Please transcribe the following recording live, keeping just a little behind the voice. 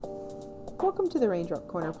Welcome to the Raindrop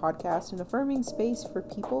Corner Podcast, an affirming space for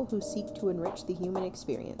people who seek to enrich the human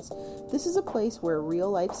experience. This is a place where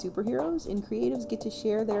real-life superheroes and creatives get to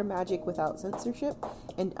share their magic without censorship,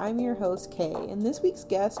 and I'm your host, Kay, and this week's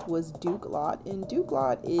guest was Duke Lott, and Duke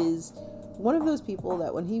Lott is one of those people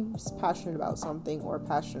that when he's passionate about something or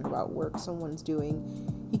passionate about work someone's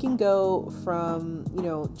doing, he can go from,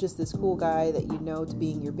 just this cool guy that you know to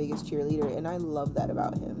being your biggest cheerleader, and I love that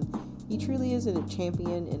about him. He truly is a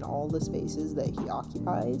champion in all the spaces that he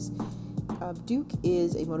occupies. Duke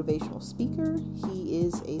is a motivational speaker, he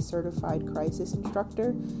is a certified crisis instructor,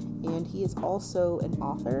 and he is also an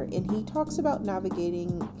author, and he talks about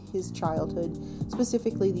navigating his childhood,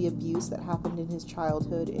 specifically the abuse that happened in his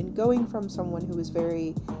childhood, and going from someone who was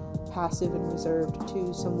very passive and reserved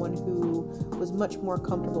to someone who was much more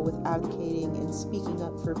comfortable with advocating and speaking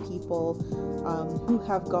up for people who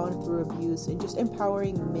have gone through abuse, and just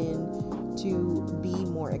empowering men to be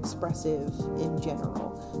more expressive in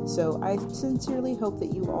general. So I sincerely hope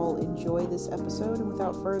that you all enjoy this episode, and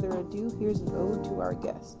without further ado, here's an ode to our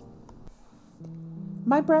guest.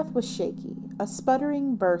 My breath was shaky, a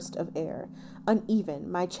sputtering burst of air, uneven,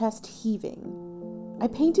 my chest heaving. I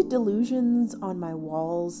painted delusions on my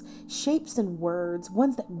walls, shapes and words,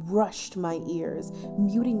 ones that rushed my ears,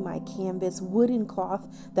 muting my canvas, wooden cloth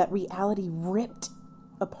that reality ripped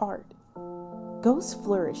apart. Ghosts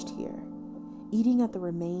flourished here, eating at the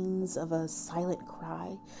remains of a silent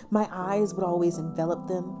cry. My eyes would always envelop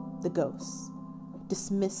them, the ghosts,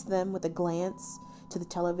 dismiss them with a glance to the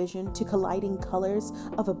television, to colliding colors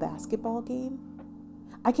of a basketball game.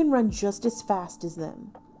 I can run just as fast as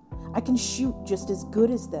them. I can shoot just as good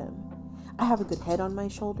as them. I have a good head on my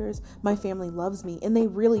shoulders. My family loves me, and they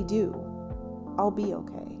really do. I'll be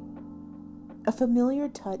okay. A familiar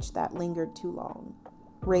touch that lingered too long.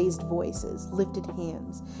 Raised voices, lifted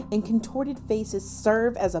hands, and contorted faces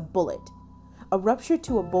serve as a bullet, a rupture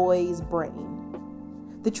to a boy's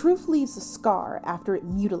brain. The truth leaves a scar after it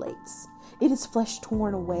mutilates. It is flesh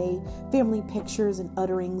torn away, family pictures and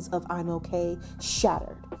utterings of "I'm okay"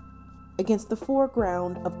 shattered against the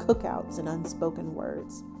foreground of cookouts and unspoken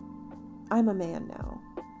words. I'm a man now.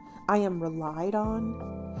 I am relied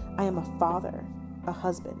on. I am a father, a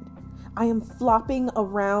husband. I am flopping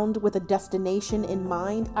around with a destination in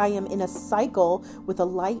mind. I am in a cycle with a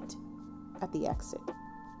light at the exit.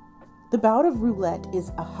 The bout of roulette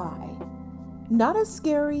is a high. Not as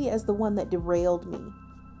scary as the one that derailed me,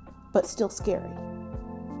 but still scary.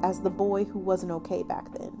 As the boy who wasn't okay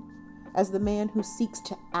back then. As the man who seeks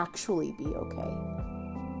to actually be okay.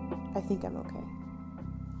 I think I'm okay.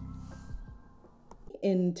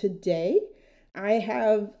 And today, I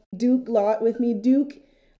have Duke Lott with me. Duke,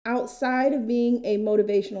 outside of being a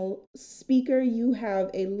motivational speaker, you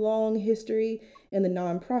have a long history in the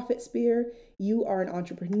nonprofit sphere. You are an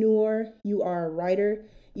entrepreneur. You are a writer.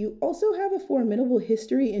 You also have a formidable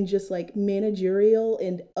history in just like managerial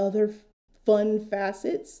and other fun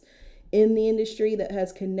facets in the industry that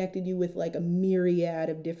has connected you with like a myriad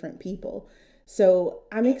of different people. So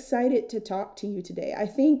I'm excited to talk to you today. I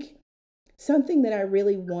think something that I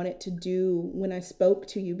really wanted to do when I spoke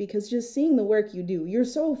to you, because just seeing the work you do, you're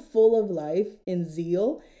so full of life and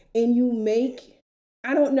zeal, and you make,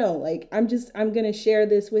 I don't know, like I'm going to share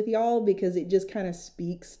this with y'all because it just kind of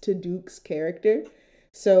speaks to Duke's character.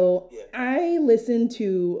 So I listened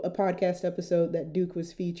to a podcast episode that Duke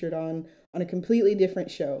was featured on a completely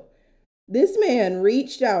different show. This man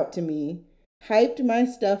reached out to me, hyped my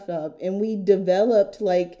stuff up, and we developed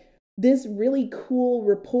like this really cool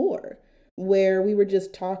rapport where we were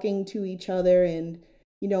just talking to each other. And,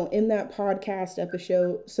 in that podcast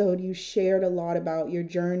episode, you shared a lot about your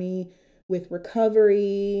journey with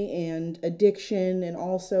recovery and addiction, and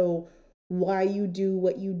also why you do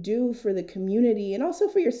what you do for the community and also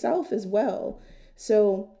for yourself as well.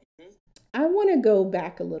 So I want to go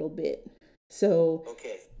back a little bit. So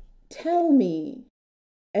tell me,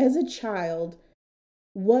 as a child,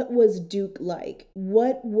 what was Duke like?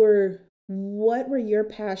 What were your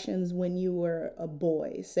passions when you were a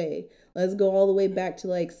boy? Say, let's go all the way back to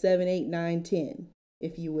like 7, 8, 9, 10,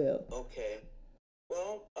 if you will. Okay.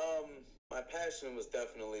 Well, my passion was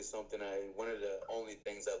definitely something one of the only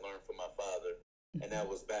things I learned from my father, and that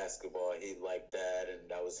was basketball. He liked that, and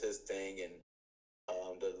that was his thing. And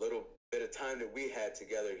the little bit of time that we had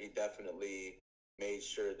together, he definitely made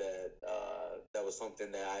sure that that was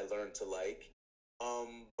something that I learned to like.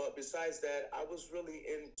 But besides that, I was really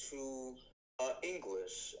into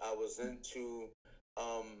English. I was into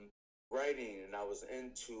writing, and I was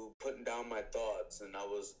into putting down my thoughts, and I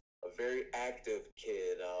was a very active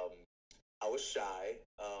kid. I was shy.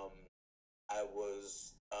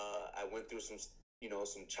 I went through some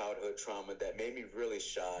some childhood trauma that made me really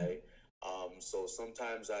shy. So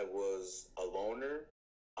sometimes I was a loner,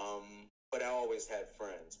 but I always had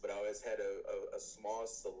friends. But I always had a small,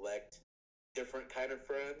 select, different kind of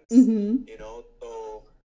friends. Mm-hmm. So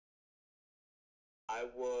I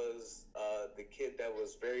was the kid that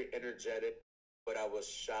was very energetic, but I was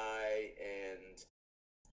shy and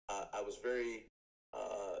I was very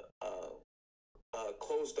uh, uh,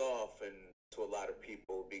 closed off and to a lot of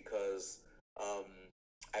people because um,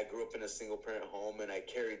 I grew up in a single parent home and I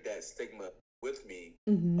carried that stigma with me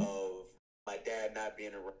Mm-hmm. of my dad not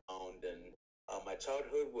being around. And my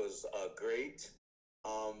childhood was great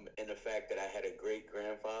in the fact that I had a great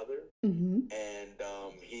grandfather, Mm-hmm. and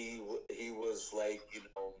he was like,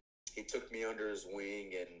 he took me under his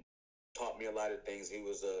wing and taught me a lot of things. He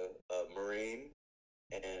was a Marine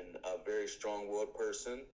and a very strong-willed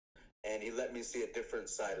person, and he let me see a different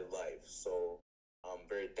side of life. So I'm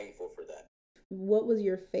very thankful for that. What was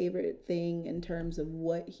your favorite thing in terms of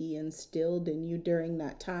what he instilled in you during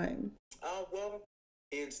that time? Well,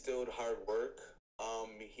 he instilled hard work.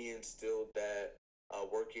 He instilled that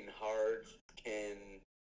working hard can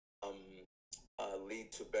um,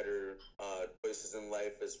 lead to better choices in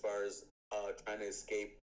life as far as trying to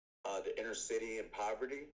escape the inner city and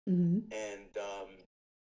poverty. Mm-hmm. And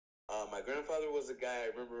my grandfather was a guy. I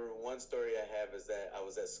remember one story I have is that I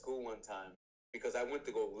was at school one time because I went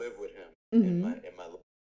to go live with him Mm-hmm. in my life.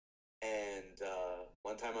 And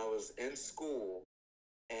one time I was in school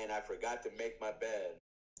and I forgot to make my bed.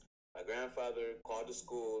 My grandfather called the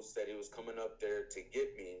school, said he was coming up there to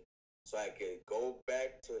get me so I could go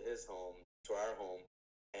back to his home, to our home,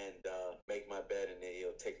 and make my bed, and then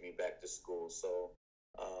he'll take me back to school. So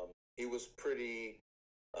he was pretty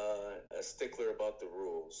a stickler about the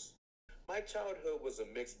rules. My childhood was a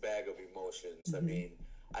mixed bag of emotions. I Mm-hmm. mean,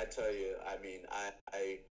 I tell you,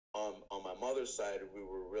 I on my mother's side, we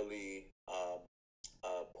were really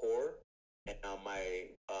poor, and on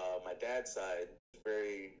my dad's side,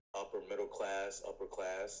 very upper middle class, upper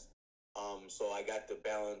class. So I got the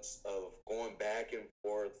balance of going back and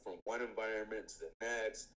forth from one environment to the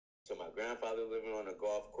next, to my grandfather living on a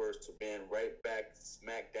golf course, to being right back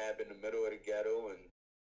smack dab in the middle of the ghetto, and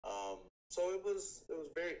um, so it was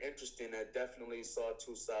very interesting. I definitely saw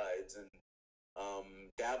two sides and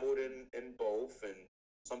dabbled in both. And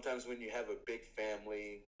sometimes when you have a big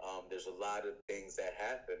family, there's a lot of things that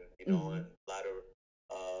happen, Mm-hmm. and a lot of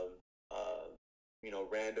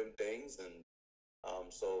random things. And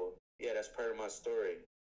so yeah, that's part of my story.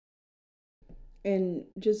 And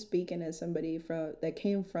just speaking as somebody from that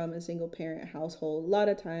came from a single parent household, a lot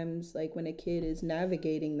of times like when a kid is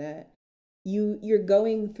navigating that, you're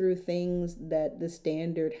going through things that the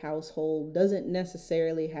standard household doesn't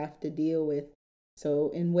necessarily have to deal with. So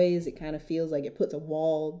in ways it kind of feels like it puts a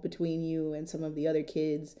wall between you and some of the other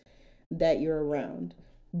kids that you're Yeah, around.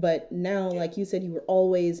 But now, yeah. like you said, you were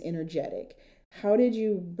always energetic. How did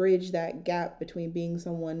you bridge that gap between being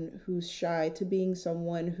someone who's shy to being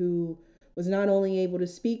someone who was not only able to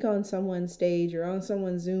speak on someone's stage or on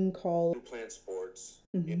someone's Zoom call? Playing sports,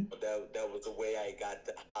 Mm-hmm. that was a way I got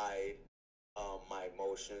to hide my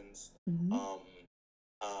emotions. Mm-hmm. Um,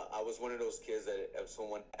 I was one of those kids that if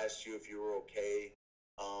someone asked you if you were okay,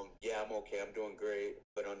 yeah, I'm okay, I'm doing great.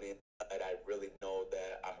 But on the inside, I really know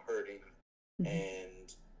that I'm hurting, Mm-hmm.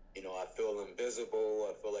 and I feel invisible.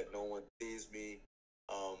 I feel like no one sees me.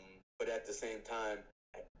 Um, but at the same time,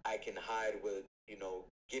 I can hide with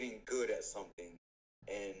getting good at something,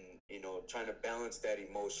 and trying to balance that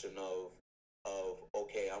emotion of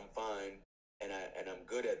okay, I'm fine, and I'm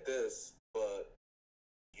good at this, but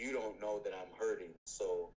you don't know that I'm hurting.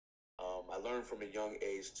 So I learned from a young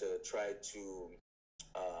age to try to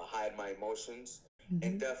hide my emotions,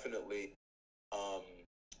 and Mm-hmm. definitely um,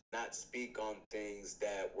 not speak on things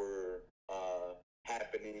that were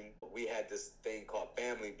happening. We had this thing called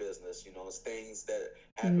family business. It's things that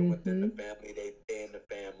happen within the Mm-hmm. family. They stay in the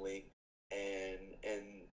family, and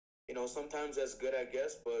sometimes that's good, I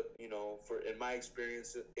guess. But for in my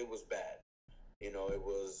experience, it was bad. It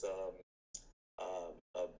was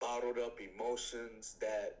bottled up emotions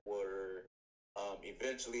that were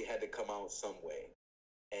eventually had to come out some way,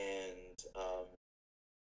 and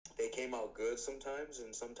they came out good sometimes,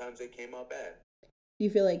 and sometimes they came out bad. Do you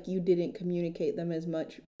feel like you didn't communicate them as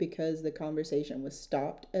much because the conversation was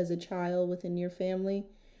stopped as a child within your family?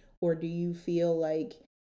 Or do you feel like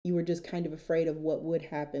you were just kind of afraid of what would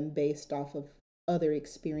happen based off of other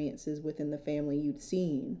experiences within the family you'd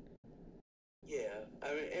seen? Yeah,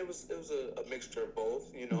 I mean, it was a mixture of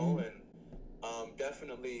both, Mm-hmm. and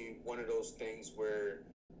definitely one of those things where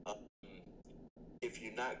um, if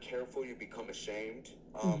you're not careful, you become ashamed.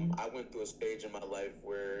 Mm-hmm. I went through a stage in my life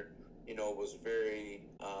where, it was very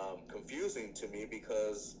confusing to me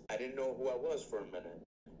because I didn't know who I was for a minute,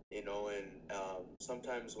 and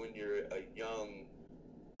sometimes when you're a young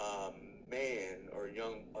um, man or a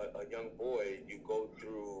young boy, you go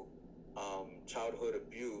through childhood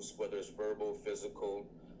abuse, whether it's verbal, physical,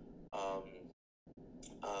 um,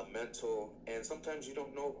 mental, and sometimes you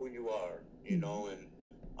don't know who you are, Mm-hmm.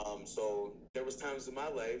 and so there was times in my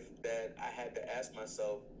life that I had to ask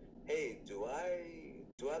myself, hey, do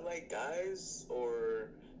I like guys, or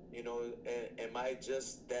am I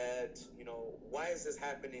just that, why is this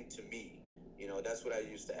happening to me? That's what I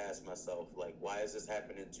used to ask myself, like, why is this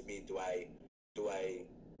happening to me? Do I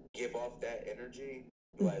give off that energy?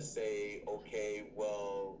 Do I Mm-hmm. say, okay,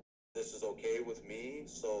 well, this is okay with me?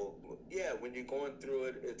 So yeah, when you're going through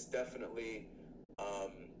it, it's definitely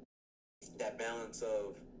um, that balance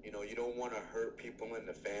of, you don't want to hurt people in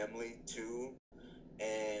the family too,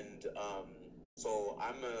 and so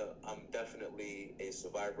I'm definitely a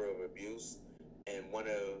survivor of abuse, and one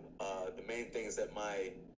of the main things that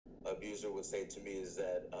my abuser would say to me is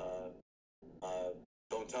that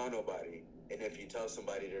don't tell nobody, and if you tell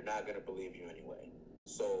somebody, they're not going to believe you anyway.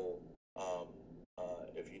 So um,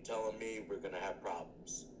 if you're telling me, we're going to have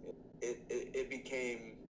problems. It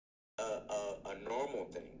became a normal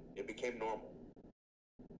thing. It became normal.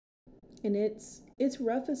 And it's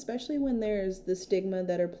rough, especially when there's the stigma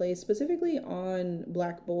that are placed specifically on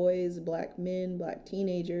black boys, black men, black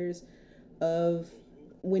teenagers, of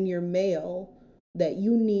when you're male, that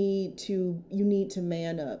you need to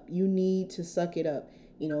man up, you need to suck it up.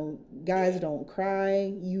 Guys Yeah, don't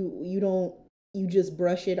cry, you don't, you just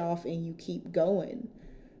brush it off and you keep going.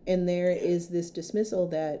 And there yeah, is this dismissal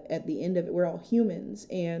that at the end of it, we're all humans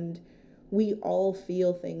and we all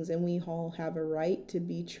feel things and we all have a right to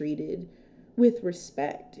be treated with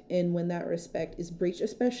respect. And when that respect is breached,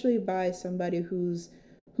 especially by somebody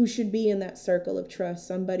who should be in that circle of trust,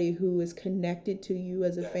 somebody who is connected to you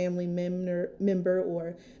as a yeah, family member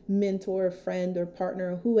or mentor, friend, or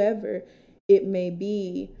partner, or whoever it may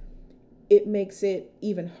be, it makes it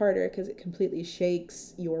even harder because it completely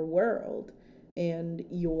shakes your world and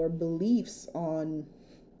your beliefs on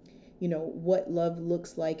what love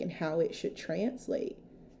looks like and how it should translate.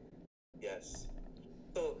 yes.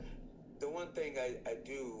 So the one thing I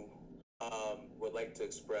do would like to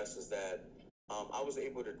express is that I was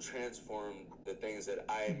able to transform the things that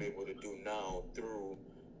I am able to do now through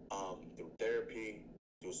therapy,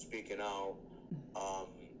 through speaking out, um,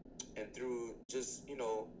 and through just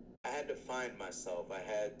I had to find myself. I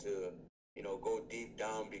had to go deep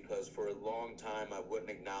down because for a long time I wouldn't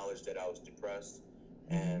acknowledge that I was depressed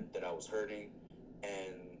Mm-hmm. and that I was hurting,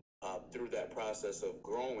 and through that process of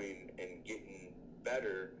growing and getting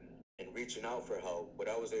better and reaching out for help, what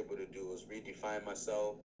I was able to do was redefine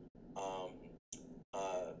myself, um,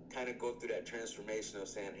 kind of go through that transformation of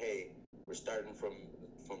saying, hey, we're starting from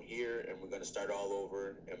here, and we're going to start all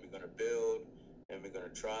over, and we're going to build, and we're going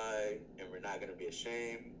to try, and we're not going to be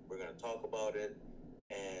ashamed. We're going to talk about it,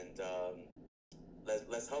 and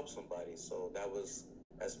let's help somebody. So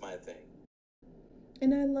that's my thing.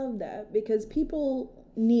 And I love that because people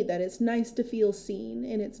need that. It's nice to feel seen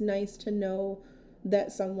and it's nice to know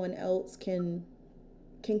that someone else can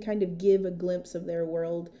kind of give a glimpse of their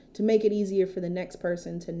world to make it easier for the next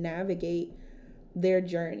person to navigate their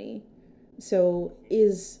journey. So,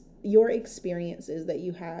 is your experiences that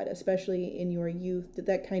you had, especially in your youth, did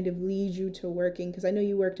that kind of lead you to working? Because I know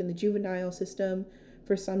you worked in the juvenile system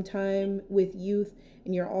for some time with youth,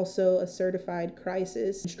 and you're also a certified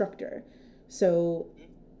crisis instructor. So,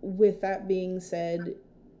 with that being said,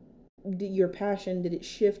 did your passion, did it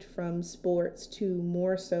shift from sports to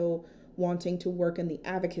more so wanting to work in the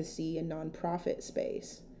advocacy and nonprofit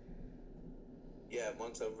space? Yeah,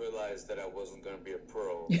 once I realized that I wasn't going to be a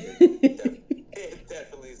pro, it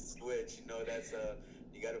definitely switched. That's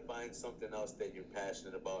you got to find something else that you're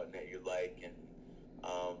passionate about and that you like. And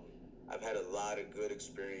um, I've had a lot of good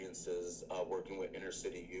experiences working with inner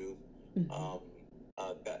city youth, Mm-hmm. um,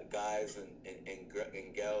 guys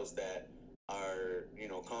and gals that are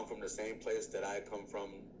come from the same place that I come from,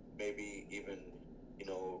 maybe even you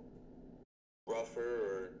know rougher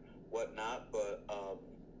or whatnot, but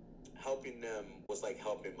helping them was like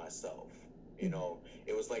helping myself.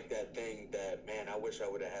 It was like that thing that, man, I wish I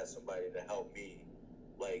would have had somebody to help me.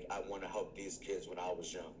 Like, I want to help these kids when I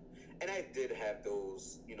was young. And I did have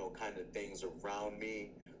those, kind of things around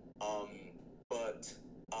me, um, but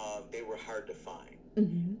they were hard to find.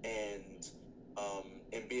 Mm-hmm. And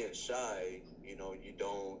being shy, you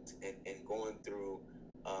don't, and going through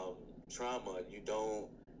trauma, you don't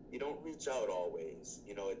you don't reach out always.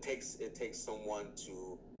 It takes someone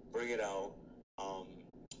to bring it out. Um,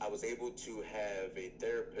 I was able to have a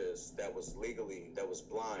therapist that was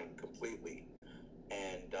blind completely,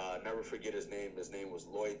 and never forget his name. His name was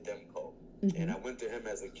Lloyd Demko, and Mm-hmm. I went to him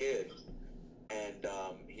as a kid, and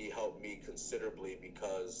he helped me considerably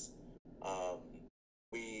because um,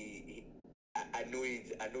 I knew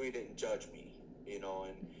he didn't judge me,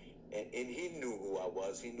 and he knew who I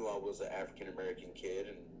was. He knew I was an African American kid,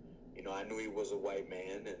 and I knew he was a white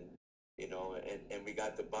man, and and we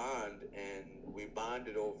got the bond, and we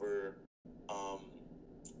bonded over um,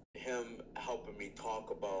 him helping me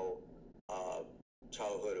talk about uh,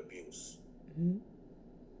 childhood abuse. Mm-hmm.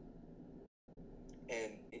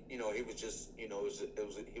 And he was just it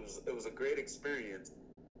was a great experience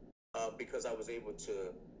because um,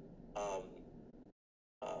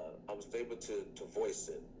 I was able to voice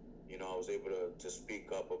it. I was able to speak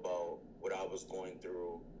up about what I was going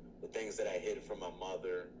through, the things that I hid from my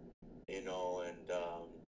mother. And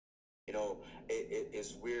you know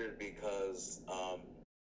it's weird because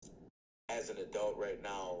as an adult right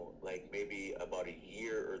now, like maybe about a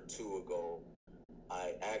year or two ago,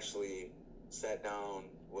 I actually sat down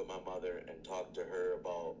with my mother and talked to her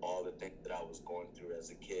about all the things that I was going through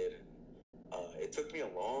as a kid. And it took me a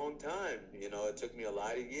long time, it took me a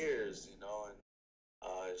lot of years,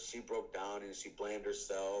 and she broke down and she blamed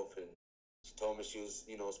herself, and she told me she was,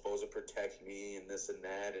 supposed to protect me and this and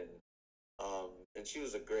that. And she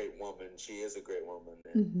was a great woman. She is a great woman.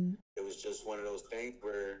 And Mm-hmm. it was just one of those things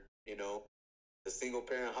where, the single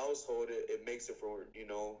parent household, it makes it for,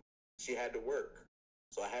 she had to work.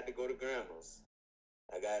 So I had to go to grandma's.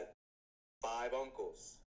 I got 5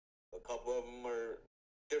 uncles. A couple of them are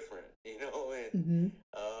different, and Mm-hmm.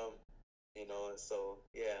 um, so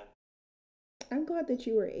yeah. I'm glad that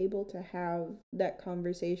you were able to have that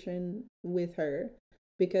conversation with her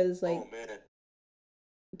because, Oh like, man.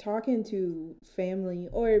 talking to family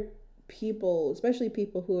or people, especially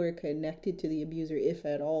people who are connected to the abuser, if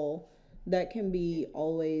at all, that can be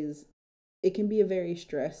always, it can be a very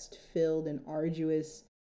stressed filled and arduous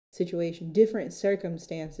situation, different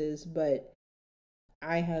circumstances, but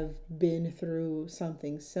I have been through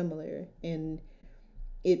something similar, and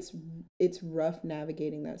it's it's rough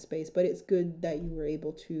navigating that space, but it's good that you were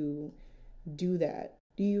able to do that.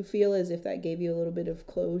 Do you feel as if that gave you a little bit of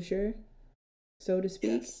closure, so to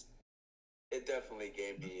speak? Yes, it definitely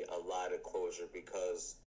gave me a lot of closure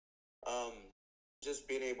because um, just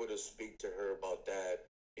being able to speak to her about that,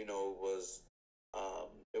 was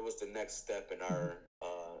it was the next step in our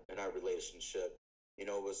relationship.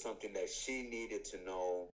 It was something that she needed to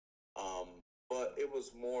know, um, but it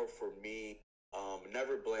was more for me.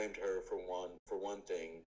 Never blamed her for one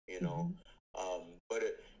thing, Mm-hmm. but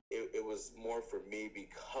it was more for me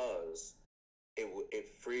because it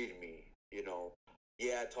freed me.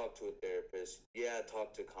 Yeah, I talked to a therapist. Yeah, I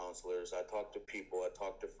talked to counselors. I talked to people. I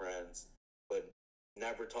talked to friends, but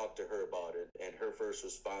never talked to her about it. And her first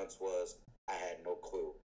response was, "I had no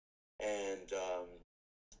clue." And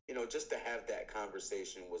just to have that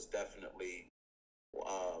conversation was definitely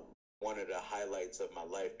um, one of the highlights of my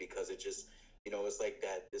life because it just, it's like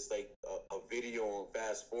that. It's like a video on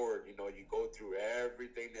fast forward. You go through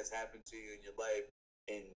everything that's happened to you in your life,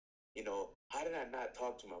 and how did I not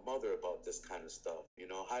talk to my mother about this kind of stuff?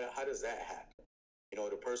 How does that happen?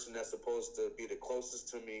 The person that's supposed to be the closest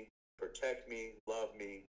to me, protect me, love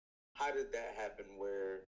me. How did that happen?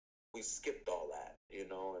 Where we skipped all that,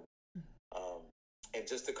 um, and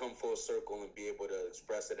just to come full circle and be able to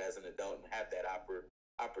express it as an adult and have that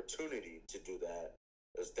opportunity to do that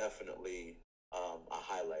is definitely a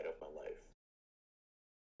highlight of my life.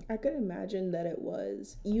 I could imagine that it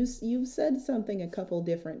was. You've said something a couple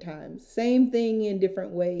different times. Same thing in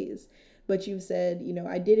different ways. But you've said,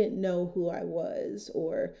 I didn't know who I was,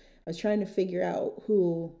 or I was trying to figure out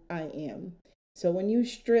who I am. So when you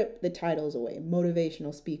strip the titles away,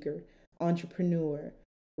 motivational speaker, entrepreneur,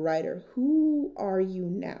 writer, who are you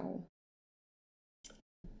now?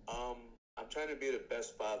 I'm trying to be the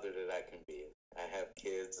best father that I can be. I have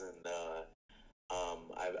kids, and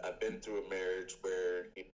I've been through a marriage where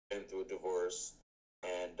been through a divorce,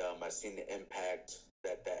 and I've seen the impact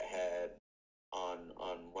that had on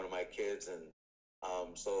one of my kids, and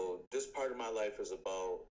so this part of my life is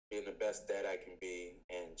about being the best dad I can be,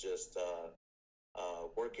 and just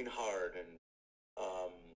working hard and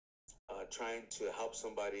um, trying to help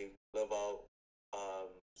somebody live out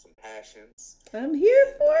some passions, I'm here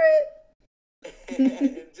and for it.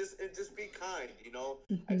 and just be kind.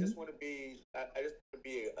 I Hmm. just want to be I just want to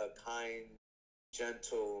be a kind,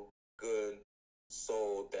 gentle, good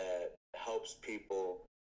soul that helps people,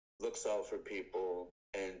 looks out for people,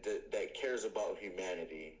 and that cares about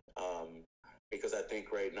humanity. Because I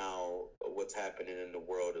think right now what's happening in the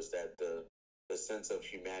world is that the sense of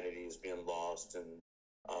humanity is being lost, and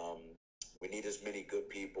um, we need as many good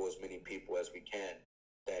people, as many people as we can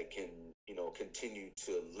that can, continue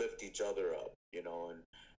to lift each other up, and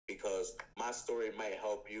because my story might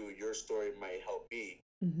help you, your story might help me,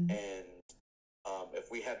 Mm-hmm. and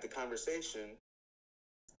if we have the conversation,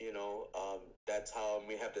 that's how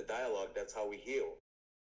we have the dialogue. That's how we heal.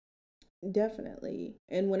 Definitely.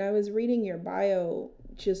 And when I was reading your bio,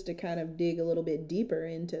 just to kind of dig a little bit deeper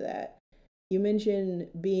into that, you mentioned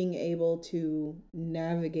being able to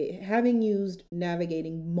navigate, having used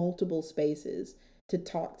navigating multiple spaces to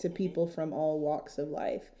talk to Mm-hmm. people from all walks of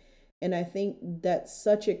life. And I think that's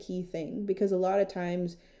such a key thing because a lot of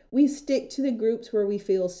times we stick to the groups where we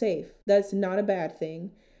feel safe. That's not a bad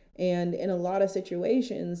thing. And in a lot of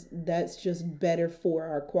situations, that's just better for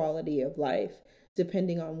our quality of life,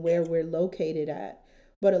 depending on where Yes. we're located at.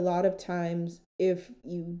 But a lot of times, if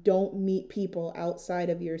you don't meet people outside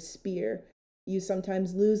of your sphere, you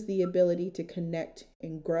sometimes lose the ability to connect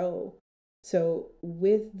and grow. So,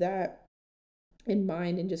 with that in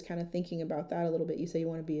mind, and just kind of thinking about that a little bit, you say you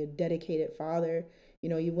want to be a dedicated father.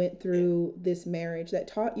 You went Yeah. through this marriage that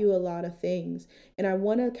taught you a lot of things. And I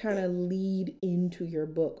want to kind Yeah. of lead into your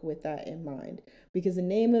book with that in mind, because the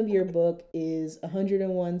name of your Okay. book is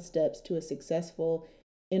 101 Steps to a Successful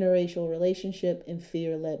Interracial Relationship, and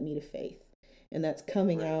Fear Led Me to Faith. And that's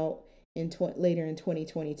coming Right. out later in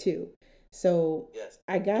 2022. So Yes.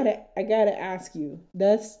 I gotta ask you,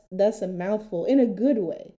 that's a mouthful in a good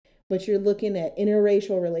way, but you're looking at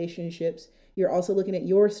interracial relationships. You're also looking at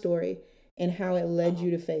your story and how it led Uh-huh.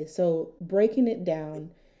 you to faith. So, breaking it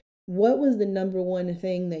down, what was the number one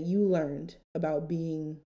thing that you learned about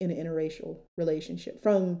being in an interracial relationship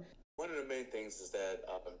from? One of the main things is that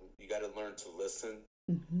you got to learn to listen,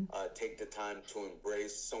 Mm-hmm, take the time to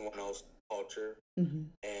embrace someone else's culture. mm-hmm,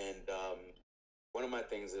 And one of my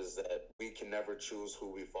things is that we can never choose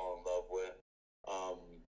who we fall in love with. Um,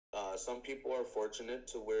 some people are fortunate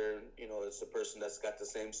to where, it's a person that's got the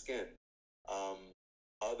same skin. Um,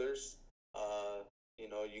 Others, uh,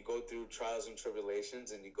 you go through trials and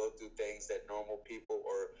tribulations, and you go through things that normal people,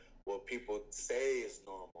 or what people say is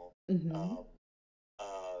normal. mm-hmm, Um,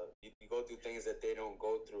 you go through things that they don't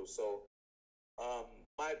go through. So um,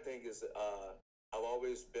 my thing is, I've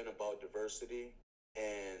always been about diversity,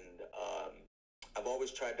 and I've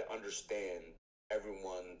always tried to understand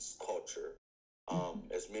everyone's culture,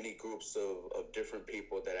 as many groups of different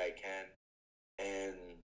people that I can. And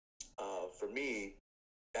for me,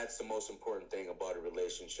 that's the most important thing about a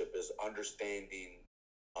relationship is understanding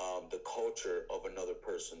the culture of another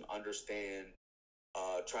person.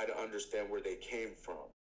 Try to understand where they came from,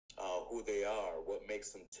 who they are, what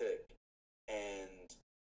makes them tick, and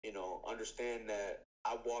understand that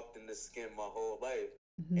I walked in this skin my whole life,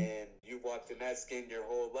 mm-hmm. and you walked in that skin your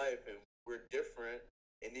whole life, and we're different.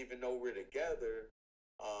 And even though we're together,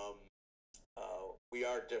 um, we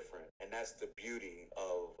are different, and that's the beauty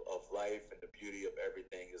of life, and the beauty of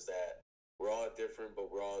everything is that we're all different,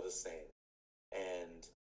 but we're all the same. And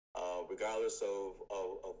regardless of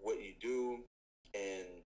what you do and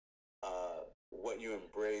what you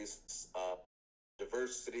embrace,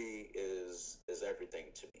 diversity is everything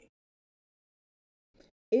to me.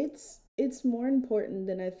 It's more important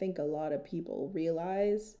than I think a lot of people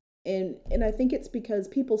realize. And I think it's because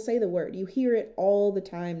people say the word. You hear it all the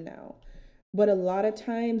time now. But a lot of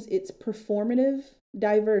times it's performative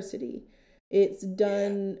diversity. It's Yeah.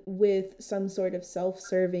 done with some sort of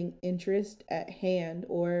self-serving interest at hand,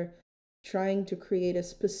 or trying to create a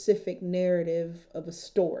specific narrative of a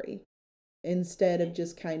story, instead of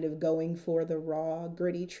just kind of going for the raw,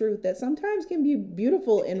 gritty truth that sometimes can be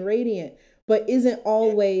beautiful and radiant, but isn't Yeah.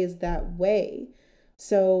 always that way.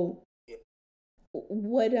 So, Yeah.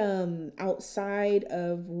 what outside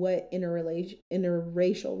of what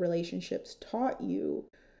interracial relationships taught you,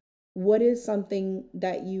 what is something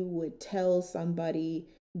that you would tell somebody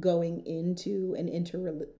going into an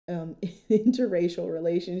interracial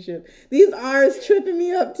relationship? These R's Yeah. tripping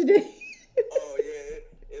me up today. Oh yeah,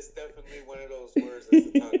 it's definitely one of those words that's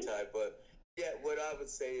a tongue tie. But yeah, what I would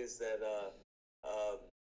say is that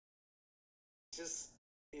just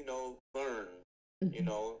learn,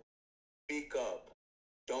 Mhm. speak up,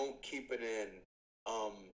 don't keep it in,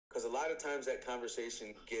 because a lot of times that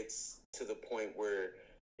conversation gets to the point where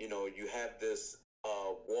you have this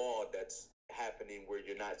wall that's happening where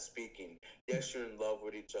you're not speaking. Yes, you're in love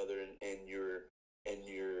with each other, and you're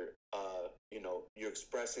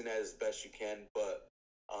expressing that as best you can, but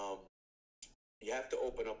um, you have to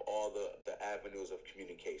open up all the avenues of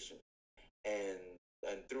communication. And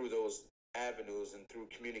through those avenues and through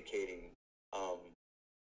communicating, um,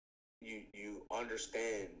 you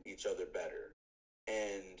understand each other better,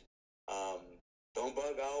 and um, don't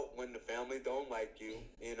bug out when the family don't like you,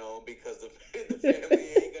 because the family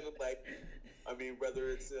ain't gonna like. I mean, whether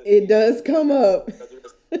it's It does come up. whether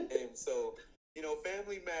it's so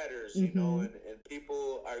family matters, Mm-hmm. and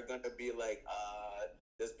people are gonna be like,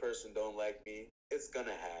 this person don't like me. It's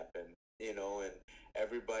gonna happen, and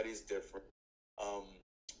everybody's different. Um,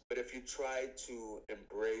 but if you try to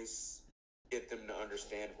embrace, get them to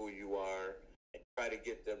understand who you are, and try to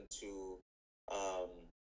get them um,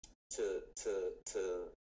 to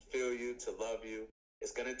feel you, to love you,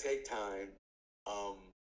 it's gonna take time. Um,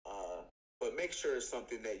 but make sure it's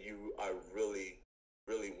something that you are really,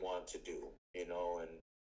 really want to do, and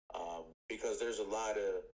because there's a lot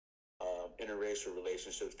of interracial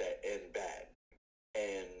relationships that end bad,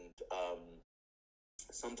 and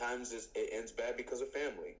sometimes it ends bad because of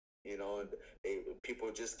family.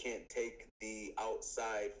 People just can't take the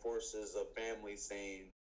outside forces of family saying,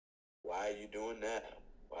 "Why are you doing that?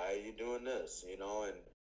 Why are you doing this?" And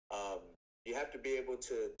um, you have to be able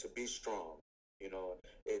to be strong.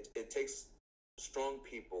 It takes strong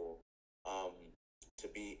people um, to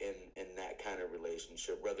be in that kind of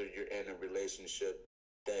relationship. Whether you're in a relationship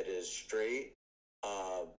that is straight,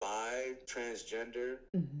 bi, transgender,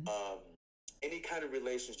 Mm-hmm. um, any kind of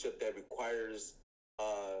relationship that requires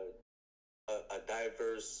uh, a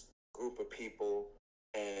diverse group of people,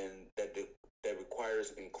 and that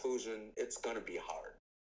requires inclusion, it's gonna be hard.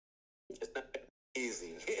 It's not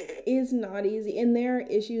easy. It's not easy, and there are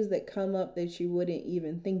issues that come up that you wouldn't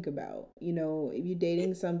even think about. If you're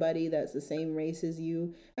dating somebody that's the same race as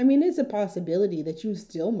you, I mean, it's a possibility that you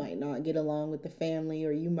still might not get along with the family,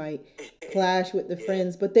 or you might clash with the Yeah.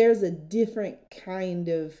 friends, but there's a different kind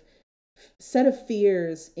of set of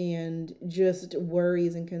fears and just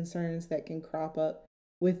worries and concerns that can crop up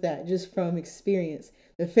with that, just from experience.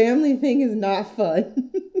 The family thing is not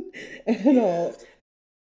fun at all. Yes.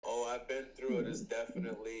 Oh, I've been through it. It's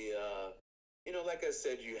definitely, like I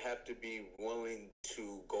said, you have to be willing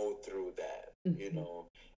to go through that, Mm-hmm.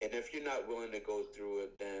 And if you're not willing to go through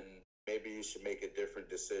it, then maybe you should make a different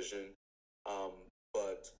decision. Um,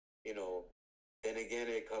 but, you know, then again,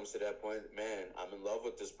 it comes to that point, man, I'm in love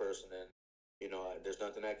with this person, and, there's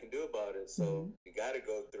nothing I can do about it. So Mm-hmm. you got to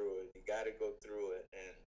go through it. You got to go through it.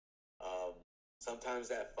 And um, sometimes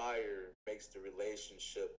that fire makes the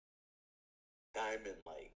relationship diamond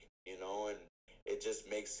like, and it just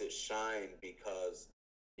makes it shine because,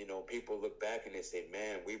 people look back and they say,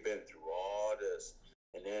 man, we've been through all this.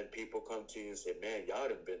 And then people come to you and say, man, y'all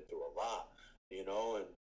done been through a lot,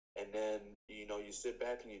 and then, you sit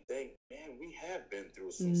back and you think, man, we have been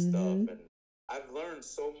through some stuff. Mm-hmm. And I've learned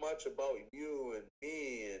so much about you and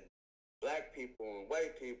me and black people and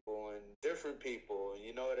white people and different people.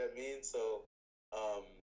 You know what I mean? So, um,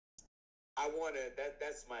 I want to.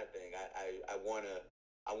 That's my thing.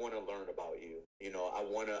 I wanna learn about you.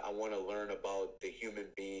 I wanna learn about the human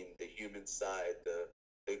being, the human side, the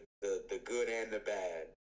good and the bad,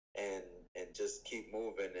 and just keep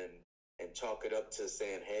moving, and chalk it up to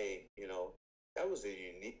saying, hey, that was a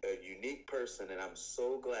unique person, and I'm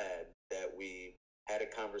so glad that we had a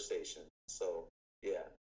conversation. So yeah.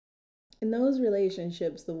 In those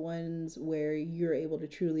relationships, the ones where you're able to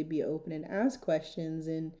truly be open and ask questions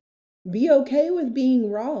and be okay with being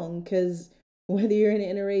wrong, because whether you're in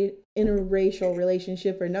an interracial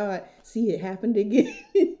relationship or not, see, it happened again.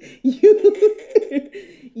 you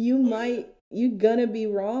you Oh yeah. might you're gonna be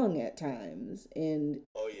wrong at times, and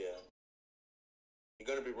Oh yeah. You're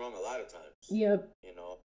gonna be wrong a lot of times. yep. You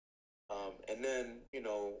know. And then,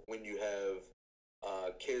 when you have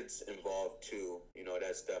kids involved too,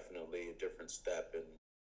 that's definitely a different step. And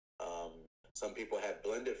um, some people have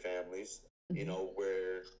blended families, Mm-hmm.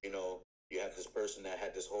 where, you have this person that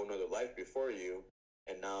had this whole nother life before you,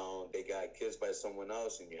 and now they got kids by someone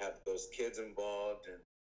else, and you have those kids involved. And,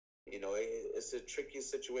 it's a tricky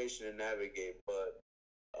situation to navigate, but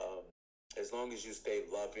um, as long as you stay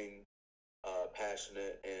loving,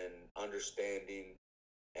 passionate, and understanding,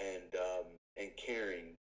 and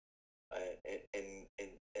caring,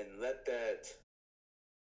 and let that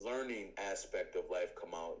learning aspect of life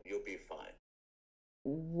come out, you'll be fine.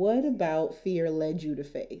 What about fear led you to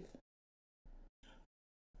faith?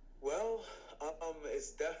 Well,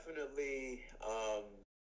 it's definitely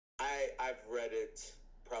I've read it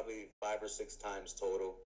probably 5 or 6 times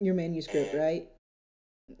total, Your manuscript, and right?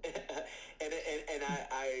 and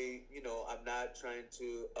I I'm not trying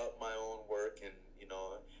to up my own work, and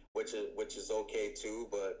which is okay too,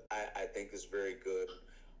 but I think it's very good,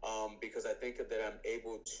 because I think that I'm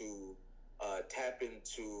able to tap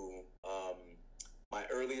into my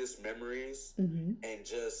earliest memories Mm-hmm. and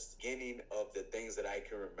just beginning of the things that I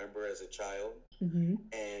can remember as a child, Mm-hmm.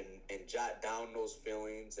 and jot down those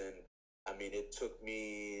feelings. And I mean, it took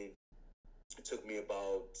me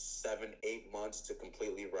about 7, 8 months to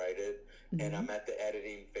completely write it, and Mm-hmm. I'm at the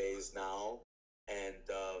editing phase now. And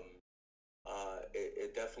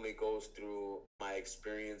it definitely goes through my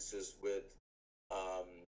experiences with um,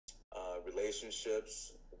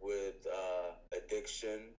 relationships, with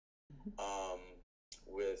addiction, um,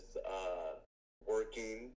 with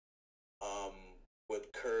working, um,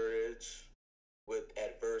 with courage, with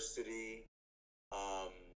adversity, um,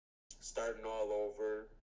 starting all over,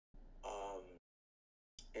 um,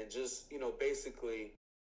 and just, basically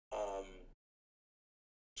um,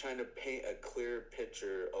 trying to paint a clear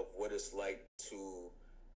picture of what it's like to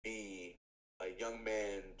be a young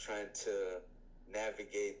man trying to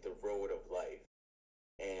navigate the road of life,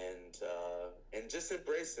 and just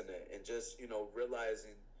embracing it, and just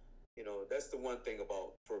realizing, that's the one thing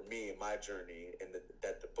about, for me, in my journey, and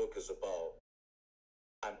that the book is about.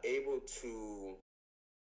 I'm able to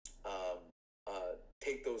um,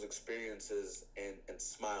 take those experiences and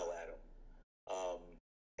smile at them.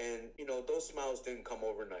 And those smiles didn't come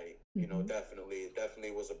overnight. Mm-hmm. It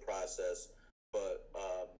definitely was a process. But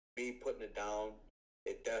me putting it down,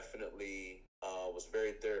 it definitely was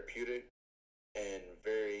very therapeutic and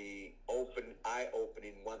very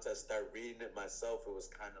eye-opening. Once I started reading it myself, it was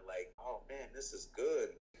kind of like, oh man, this is good,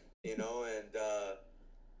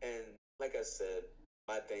 and like I said,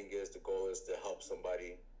 my thing is, the goal is to help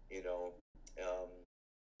somebody, you know, um,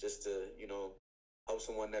 just to help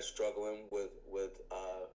someone that's struggling with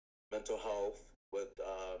mental health, with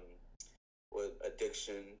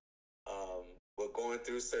addiction, with going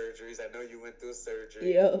through surgeries. I know you went through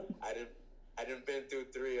surgery. Yep. I didn't. I didn't been through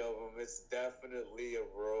three of them. It's definitely a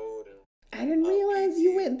road, and I didn't realize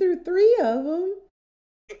you PT. went through three of them.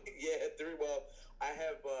 Yeah, three. Well, I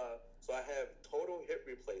have. So I have total hip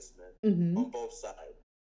replacement Mm-hmm. on both sides,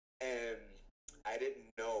 and I didn't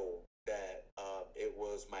know that it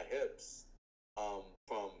was my hips.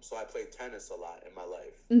 So I played tennis a lot in my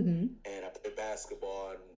life, Mm-hmm. and I played basketball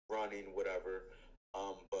and running, whatever.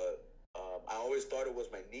 But I always thought it was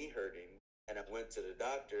my knee hurting, and I went to the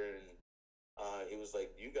doctor, and he was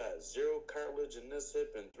like, "You got zero cartilage in this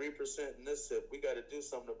hip and 3% in this hip. We got to do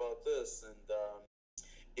something about this." And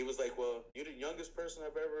he was like, "Well, you're the youngest person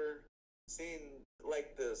I've ever seen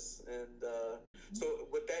like this." And so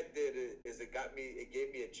what that did is it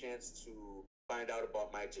gave me a chance to find out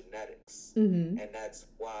about my genetics, Mm-hmm. and that's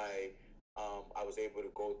why I was able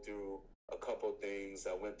to go through a couple things.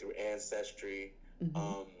 I went through ancestry, Mm-hmm.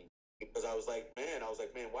 um, because I was like, man,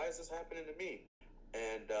 why is this happening to me?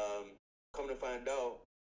 And come to find out,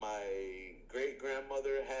 my great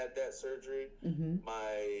grandmother had that surgery. Mm-hmm.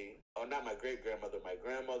 Not my great grandmother, my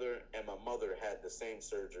grandmother and my mother had the same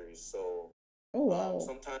surgeries. So Oh um, wow.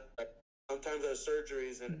 sometimes sometimes our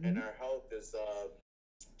surgeries and Mm-hmm. our health is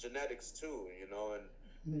genetics too, and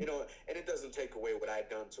Mm-hmm. and it doesn't take away what I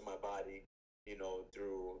done to my body,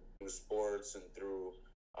 through sports and through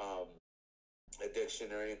um,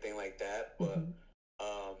 addiction or anything like that. But Mm-hmm.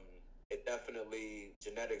 um, it definitely,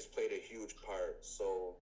 genetics played a huge part.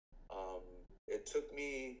 So um, it took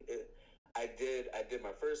me. I did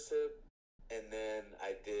my first hip, and then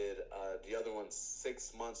I did the other one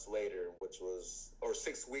 6 months later, or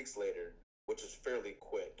 6 weeks later, which was fairly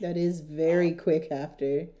quick. That is Uh, very quick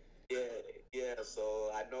after. yeah, yeah.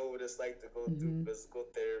 So I know what it's like to go through Mm-hmm. physical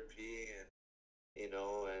therapy, and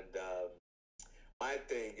my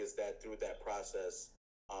thing is that through that process,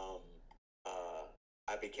 um, uh,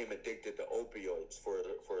 I became addicted to opioids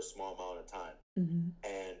for a small amount of time, Mm-hmm.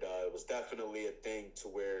 and it was definitely a thing to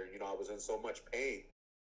where I was in so much pain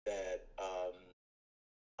that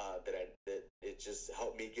that it just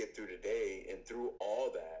helped me get through the day, and through all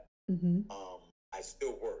that, Mm-hmm. I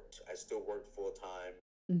still worked. I still worked full time.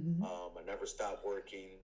 Mm-hmm. I never stopped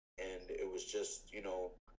working, and it was just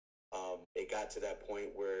it got to that point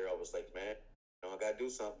where I was like, man, I gotta do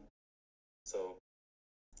something. So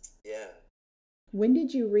yeah. When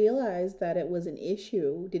did you realize that it was an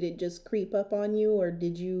issue? Did it just creep up on you, or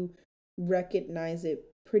did you recognize it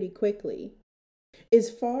pretty quickly? As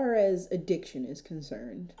far as addiction is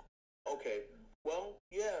concerned. Okay. Well,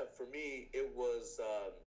 yeah. For me, it was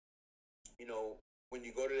you know when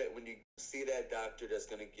you see that doctor that's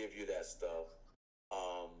gonna give you that stuff,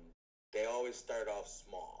 um, they always start off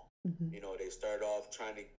small. Mm-hmm. They start off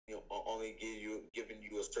trying to only giving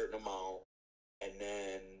you a certain amount, and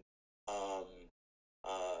then um,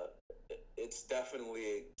 uh, it's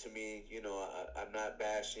definitely, to me, I'm not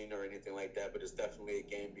bashing or anything like that, but it's definitely a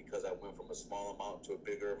game because I went from a small amount to a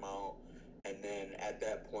bigger amount. And then at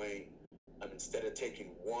that point, instead of taking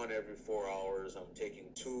one every 4 hours, I'm taking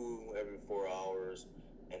two every 4 hours.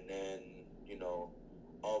 And then,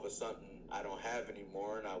 all of a sudden I don't have any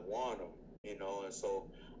more and I want them, And so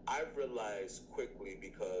I've realized quickly,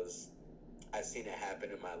 because I've seen it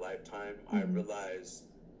happen in my lifetime. I realized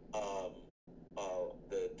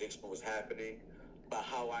the addiction was happening, but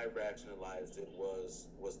how I rationalized it was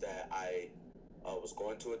that I was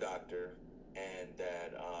going to a doctor, and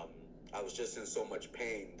that I was just in so much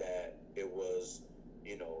pain that it was,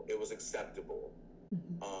 it was acceptable.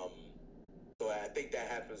 So I think that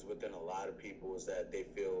happens within a lot of people, is that they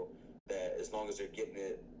feel that as long as they're getting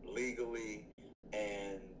it legally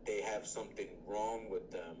and they have something wrong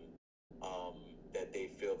with them, that they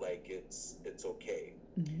feel like it's okay.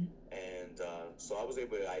 And so I was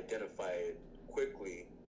able to identify it quickly,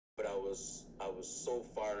 but I was so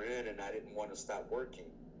far in, and I didn't want to stop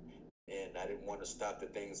working, and I didn't want to stop the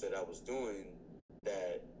things that I was doing,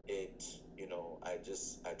 that it,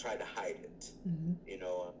 I tried to hide it.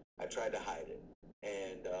 I tried to hide it,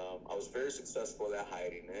 and I was very successful at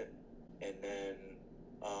hiding it, and then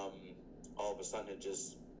all of a sudden it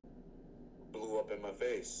just blew up in my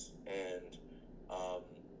face, and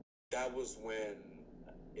that was when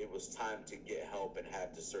it was time to get help and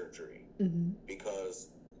have the surgery, because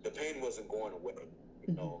the pain wasn't going away.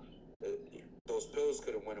 Those pills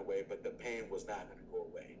could have went away, but the pain was not going to go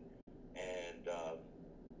away. And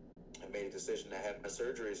I made a decision to have my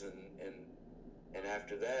surgeries, and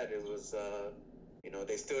after that, it was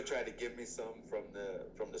they still tried to give me some from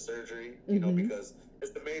the surgery, because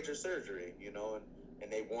it's the major surgery,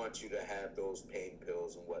 and they want you to have those pain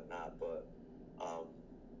pills and whatnot, but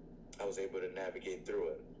I was able to navigate through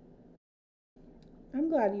it. I'm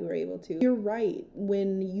glad you were able to. You're right.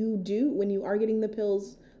 When you are getting the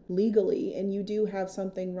pills legally and you do have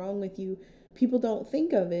something wrong with you, people don't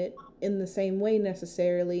think of it in the same way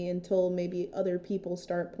necessarily until maybe other people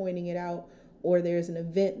start pointing it out, or there's an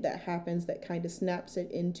event that happens that kind of snaps it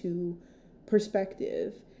into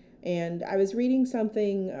perspective. And I was reading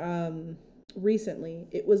something recently.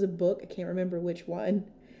 It was a book. I can't remember which one,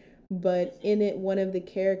 but in it, one of the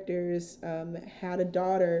characters had a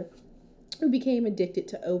daughter who became addicted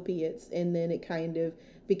to opiates, and then it kind of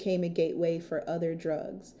became a gateway for other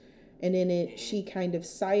drugs. And in it, she kind of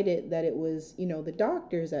cited that it was, the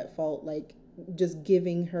doctors at fault, like just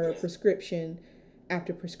giving her prescription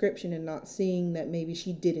after prescription and not seeing that maybe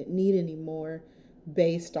she didn't need any more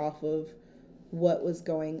based off of what was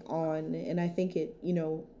going on. And I think it,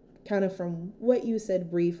 kind of from what you said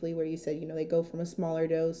briefly, where you said, they go from a smaller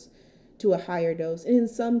dose to a higher dose. And in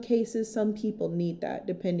some cases, some people need that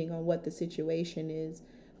depending on what the situation is,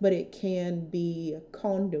 but it can be a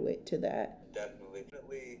conduit to that.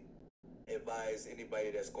 Definitely advise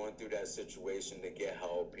anybody that's going through that situation to get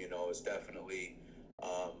help. It's definitely,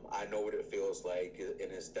 I know what it feels like,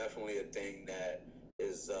 and it's definitely a thing that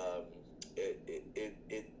is,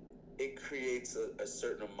 it creates a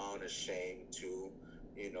certain amount of shame too,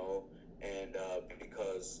 and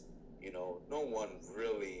because, no one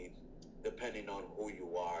really, depending on who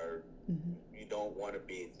you are, you don't want to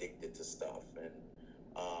be addicted to stuff. And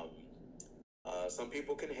some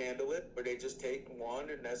people can handle it, but they just take one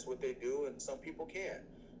and that's what they do, and some people can't.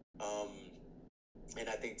 And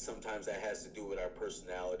I think sometimes that has to do with our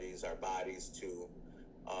personalities, our bodies too.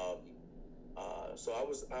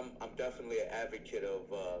 So I'm definitely an advocate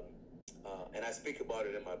of, and I speak about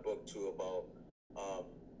it in my book too, about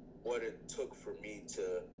what it took for me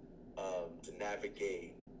to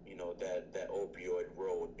navigate, that opioid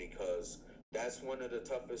road, because that's one of the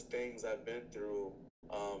toughest things I've been through,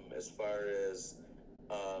 as far as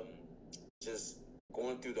just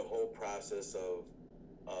going through the whole process of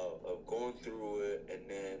going through it,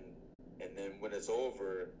 and then when it's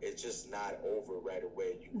over, it's just not over right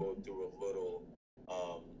away. You go through a little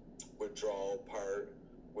withdrawal part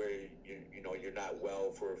where you're not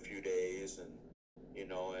well for a few days, and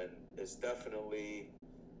and it's definitely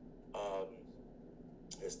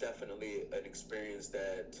an experience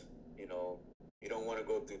that you don't want to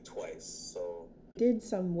go through twice. So did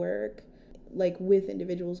some work like with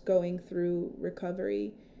individuals going through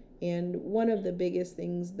recovery, and one of the biggest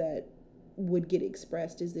things that would get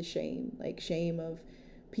expressed is the shame, like shame of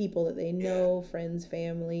people that they know, friends,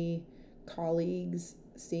 family, colleagues,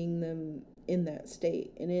 seeing them in that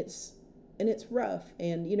state. And it's rough.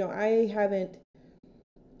 And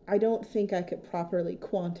I don't think I could properly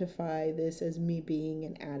quantify this as me being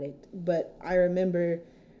an addict, but I remember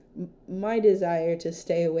my desire to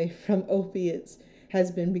stay away from opiates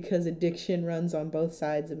has been because addiction runs on both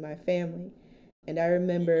sides of my family. And I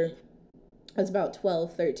remember I was about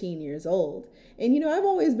 12, 13 years old. And I've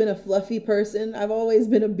always been a fluffy person. I've always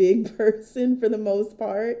been a big person for the most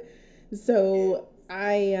part. So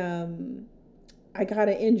I got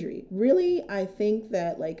an injury. Really, I think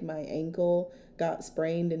that like my ankle got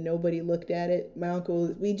sprained and nobody looked at it. My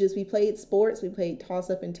uncle, we played sports. We played toss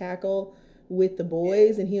up and tackle with the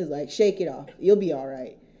boys, and he was like, "Shake it off. You'll be all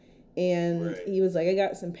right." And Right. he was like, "I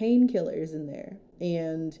got some painkillers in there."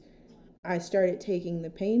 And I started taking the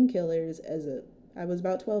painkillers I was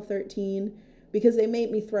about 12, 13, because they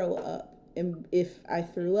made me throw up. And if I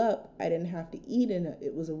threw up, I didn't have to eat, and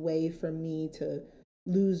it was a way for me to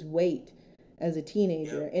lose weight as a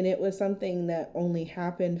teenager. Yep. And it was something that only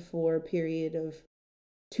happened for a period of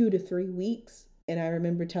 2 to 3 weeks. And I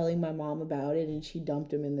remember telling my mom about it, and she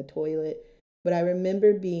dumped him in the toilet. But I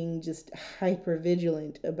remember being just hyper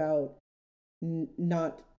vigilant about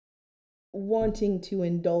not wanting to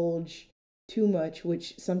indulge too much,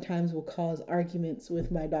 which sometimes will cause arguments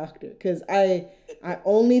with my doctor, because I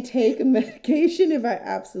only take a medication if I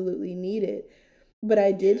absolutely need it. But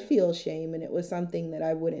I did Yeah. feel shame, and it was something that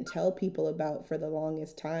I wouldn't tell people about for the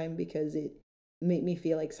longest time because it made me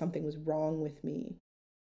feel like something was wrong with me.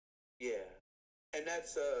 Yeah. And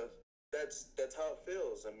that's how it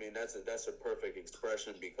feels. I mean, that's a perfect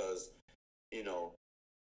expression because, you know,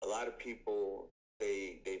 a lot of people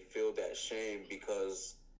they feel that shame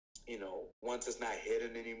because once it's not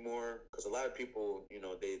hidden anymore, because a lot of people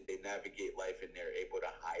they navigate life and they're able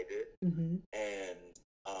to hide it, Mm-hmm. and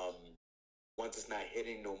um once it's not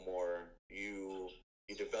hitting no more, you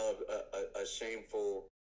develop a shameful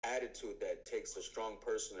attitude that takes a strong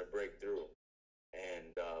person to break through.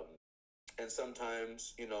 And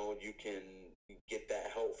sometimes you can get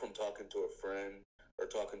that help from talking to a friend or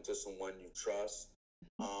talking to someone you trust.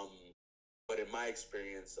 um, but in my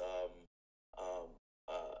experience, um,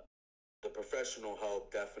 uh, the professional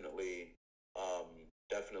help um,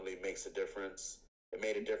 definitely makes a difference. It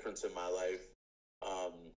made a difference in my life.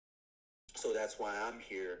 um, so that's why I'm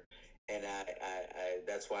here, and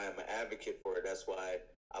that's why I'm an advocate for it. That's why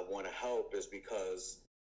I want to help, is because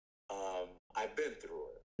I've been through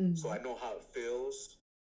it, so Mm-hmm. I know how it feels.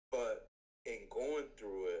 But in going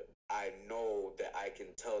through it, I know that I can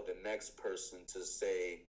tell the next person to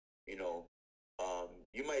say, you know,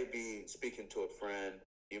 you might be speaking to a friend,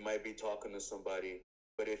 you might be talking to somebody,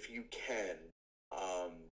 but if you can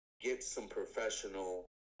um, get some professional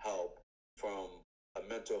help from a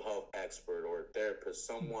mental health expert or a therapist,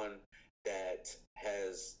 someone that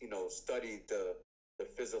has, studied the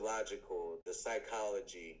physiological, the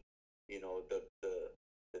psychology,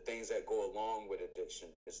 the things that go along with addiction.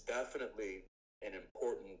 It's definitely an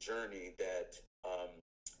important journey that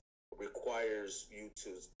requires you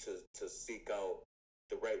to seek out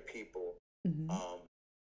the right people. Mm-hmm.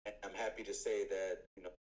 And I'm happy to say that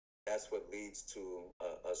that's what leads to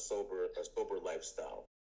a sober lifestyle.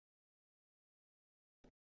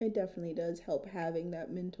 It definitely does help having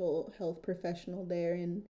that mental health professional there,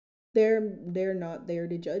 and they're not there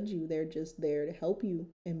to judge you. They're just there to help you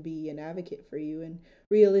and be an advocate for you. And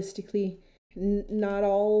realistically, not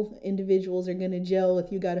all individuals are going to gel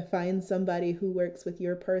with you. Got to find somebody who works with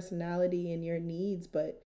your personality and your needs,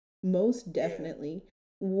 but most Yeah. definitely.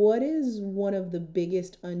 What is one of the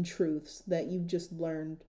biggest untruths that you've just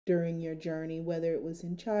learned during your journey, whether it was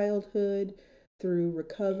in childhood, through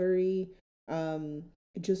recovery, um,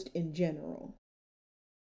 just in general?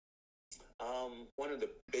 One of the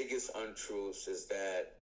biggest untruths is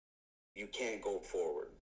that you can't go forward,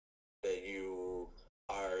 that you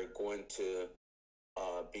are going to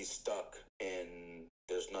be stuck and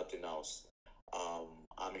there's nothing else. Um,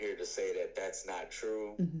 I'm here to say that that's not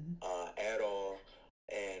true Mm-hmm. at all.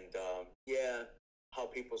 And yeah, how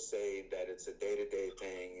people say that it's a day to day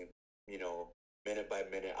thing, you know, minute by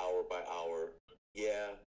minute, hour by hour. Yeah,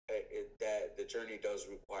 that the journey does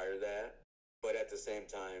require that. But at the same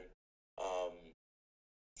time, um,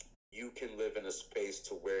 you can live in a space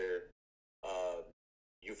to where uh,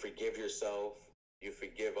 you forgive yourself, you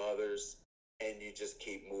forgive others, and you just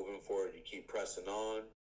keep moving forward. You keep pressing on.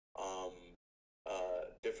 Um,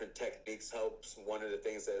 different techniques helps. One of the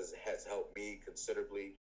things that has helped me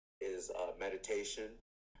considerably is meditation.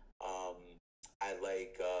 Um, I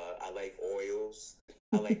like oils.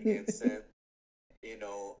 I like incense.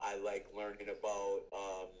 I like learning about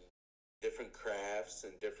different crafts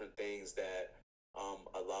and different things that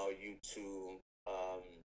allow you to um,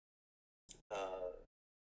 uh,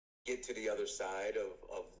 get to the other side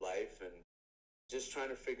of life, and just trying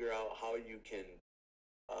to figure out how you can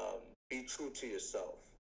be true to yourself.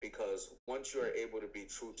 Because once you are able to be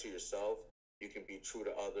true to yourself, you can be true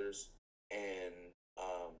to others, and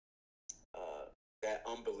um, that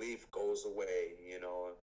unbelief goes away.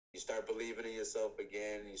 You start believing in yourself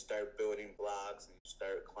again, and you start building blocks, and you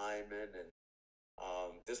start climbing. And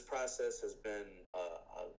this process has been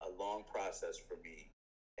a long process for me,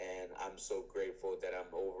 and I'm so grateful that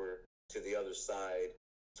I'm over to the other side,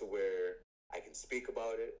 to where I can speak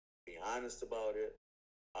about it, be honest about it,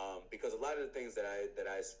 because a lot of the things that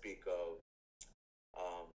I speak of,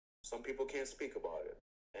 um, some people can't speak about it,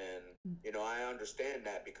 and I understand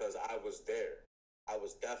that because I was there. I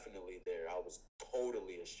was definitely there. I was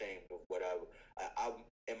totally ashamed of what I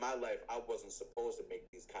in my life. I wasn't supposed to make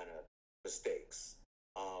these kind of mistakes.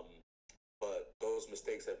 Um, but those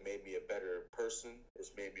mistakes have made me a better person.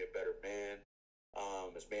 It's made me a better man.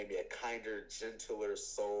 It's made me a kinder, gentler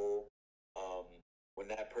soul. Um, when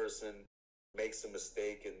that person makes a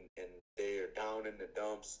mistake, and they're down in the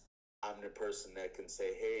dumps, I'm the person that can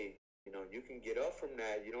say, hey, you can get up from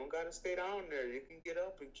that. You don't got to stay down there. You can get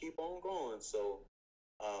up and keep on going. So,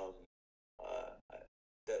 um,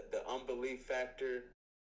 the unbelief factor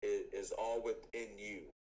is all within you.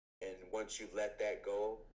 And once you let that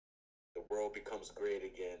go, the world becomes great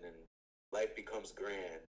again, and life becomes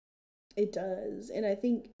grand. It does. And I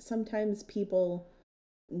think sometimes people,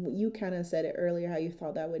 you kind of said it earlier, how you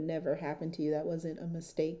thought that would never happen to you. That wasn't a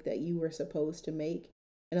mistake that you were supposed to make.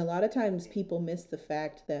 And a lot of times people miss the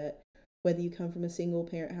fact that whether you come from a single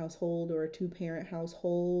parent household or a two-parent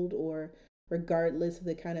household, or regardless of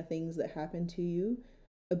the kind of things that happen to you,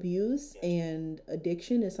 abuse and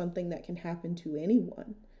addiction is something that can happen to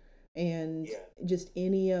anyone. And just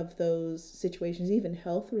any of those situations, even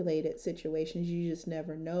health related situations, you just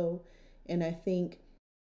never know. And I think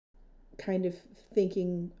kind of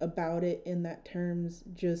thinking about it in that terms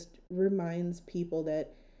just reminds people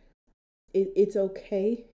that it's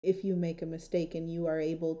okay if you make a mistake and you are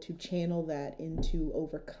able to channel that into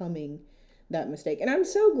overcoming that mistake. And I'm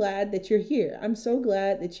so glad that you're here. I'm so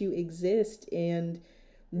glad that you exist and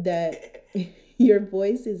that your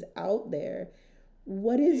voice is out there.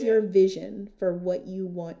 What is your vision for what you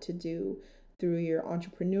want to do through your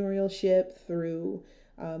entrepreneurship, through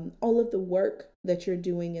all of the work that you're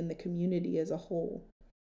doing in the community as a whole?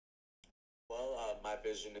 Well, my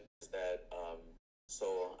vision is that,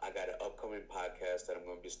 so I got an upcoming podcast that I'm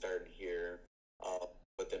going to be starting here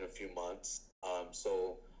within a few months. Um,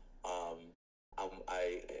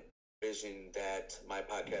 I envision that my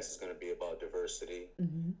podcast is going to be about diversity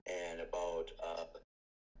Mm-hmm. and about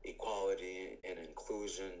equality and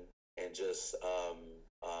inclusion, and just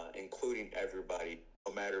including everybody,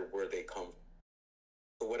 no matter where they come from.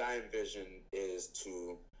 So what I envision is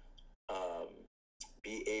to um,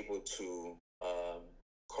 be able to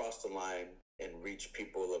cross the line and reach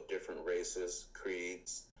people of different races,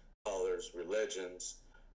 creeds, colors, religions,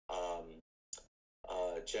 um,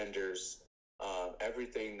 genders,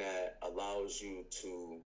 everything that allows you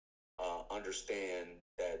to understand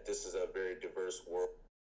that this is a very diverse world,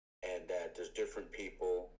 and that there's different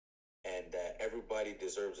people, and that everybody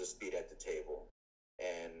deserves a seat at the table.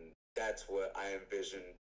 And that's what I envision,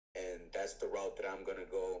 and that's the route that I'm going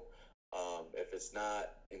to go. If it's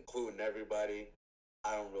not including everybody,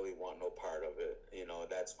 I don't really want no part of it.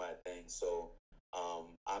 That's my thing. So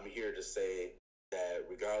I'm here to say that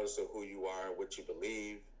regardless of who you are, what you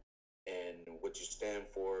believe, and what you stand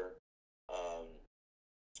for, um,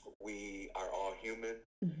 we are all human,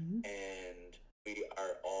 Mm-hmm. and we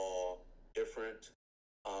are all different,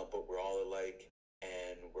 but we're all alike,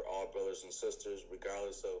 and we're all brothers and sisters,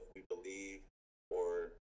 regardless of we believe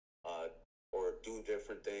or uh, or do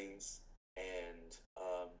different things. And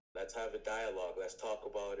let's have a dialogue. Let's talk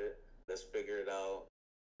about it. Let's figure it out.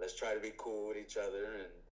 Let's try to be cool with each other.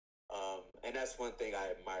 And that's one thing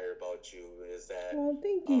I admire about you, is that Oh,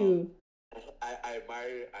 thank um, you. I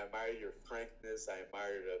admire your frankness. I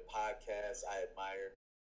admire the podcast. I admire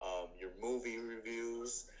your movie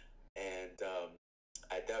reviews, and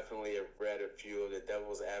I definitely have read a few of the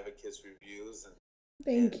Devil's Advocates reviews, and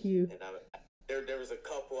Thank you. and there was a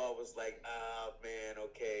couple I was like, oh man,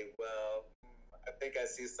 okay, well, I think I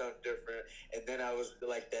see something different. And then I was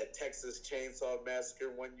like, that Texas Chainsaw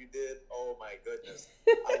Massacre one you did. Oh my goodness,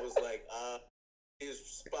 I was like, is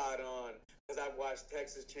spot on, because I watched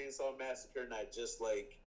Texas Chainsaw Massacre, and I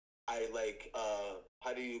like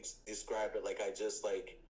how do you describe it? Like I just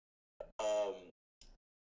like um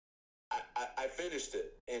I finished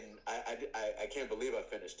it, and I can't believe I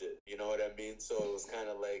finished it. You know what I mean? So it was kind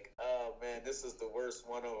of like, oh man, this is the worst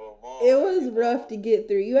one of them It all. was You rough know? to get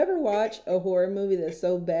through. You ever watch a horror movie that's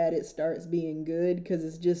so bad it starts being good because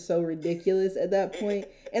it's just so ridiculous at that point?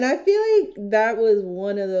 And I feel like that was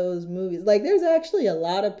one of those movies. Like, there's actually a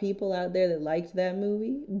lot of people out there that liked that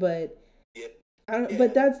movie, but Yeah, I don't. But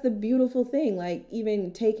yeah, that's the beautiful thing. Like,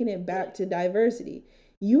 even taking it back to diversity,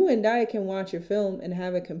 you and I can watch a film and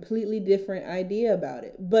have a completely different idea about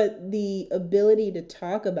it, but the ability to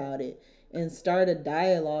talk about it and start a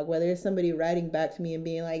dialogue, whether it's somebody writing back to me and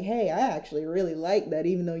being like, hey, I actually really like that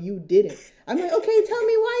even though you didn't, I'm like, okay, tell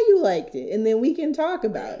me why you liked it and then we can talk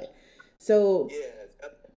about right. it. So, Yeah,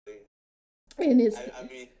 definitely. and it's I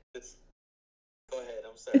mean, it's. Go ahead.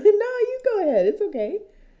 I'm no, sorry. you go ahead, it's okay.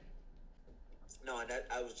 No, and that,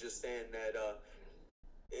 I was just saying that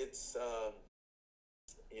it's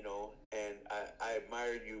and I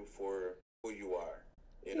admire you for who you are,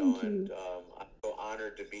 Thank and you. I'm so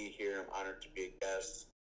honored to be here. I'm honored to be a guest.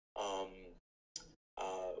 Um,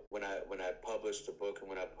 when I published the book and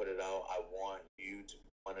when I put it out, I want you to be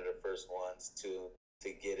one of the first ones to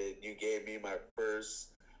get it. You gave me my first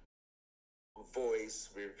voice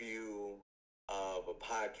review of a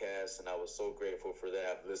podcast, and I was so grateful for that.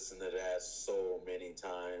 I've listened to that so many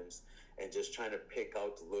times, and just trying to pick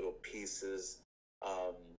out the little pieces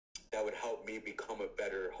um, that would help me become a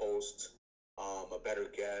better host, a better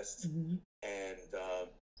guest, Mm-hmm. and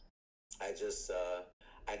I just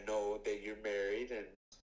I know that you're married, and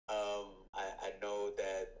I know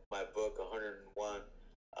that my book 101.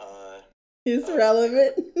 It's You know,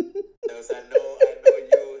 relevant. knows I know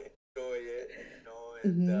you enjoy it,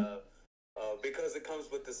 and Mm-hmm. because it comes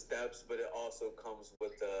with the steps, but it also comes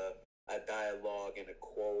with a dialogue and a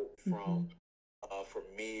quote Mm-hmm. from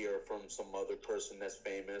me or from some other person that's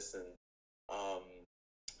famous, and um,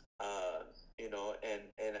 uh,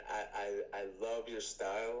 and I love your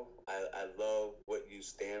style. I love what you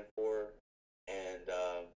stand for, and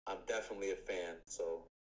I'm definitely a fan. So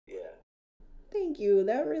yeah, Thank you.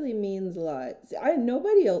 That really means a lot. See,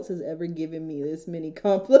 nobody else has ever given me this many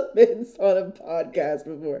compliments on a yeah, podcast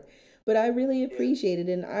before, but I really yeah, appreciate it.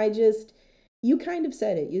 And I just, you kind of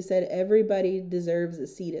said it. You said everybody deserves a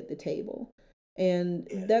seat at the table, and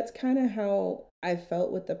yeah, that's kind of how I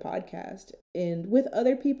felt with the podcast and with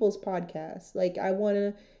other people's podcasts. Like, I want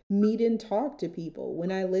to meet and talk to people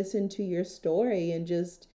when I listen to your story and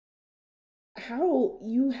just how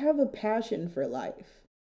you have a passion for life.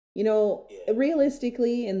 yeah,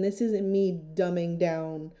 Realistically, and this isn't me dumbing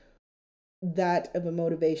down that of a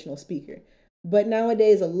motivational speaker, but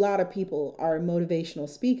nowadays a lot of people are a motivational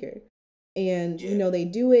speaker. And yeah. they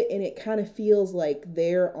do it and it kind of feels like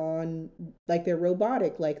they're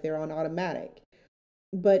robotic, like they're on automatic.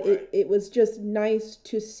 But it, Right. it was just nice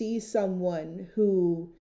to see someone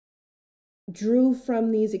who drew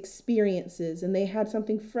from these experiences and they had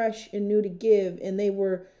something fresh and new to give, and they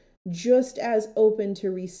were just as open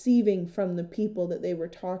to receiving from the people that they were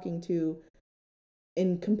talking to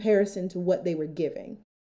in comparison to what they were giving.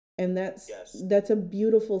 And that's Yes. that's a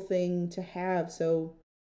beautiful thing to have. So,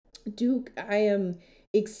 Duke, I am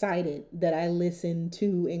excited that I listened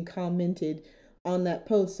to and commented on that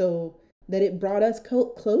post, so that it brought us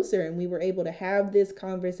closer and we were able to have this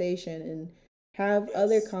conversation and have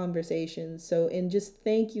other Yes. conversations. So, and just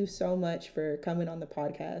thank you so much for coming on the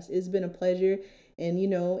podcast. It's been a pleasure. And,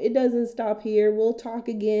 it doesn't stop here. We'll talk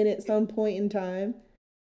again at some point in time.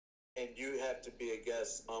 And you have to be a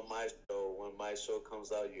guest on my show. When my show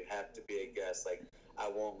comes out, you have to be a guest. Like I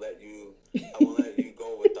won't let you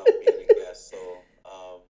go without being a guest. So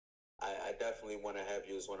I definitely want to have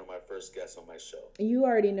you as one of my first guests on my show. You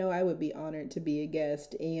already know I would be honored to be a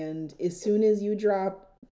guest. And as soon as you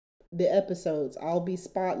drop the episodes, I'll be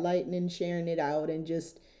spotlighting and sharing it out. And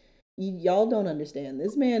just, y'all don't understand.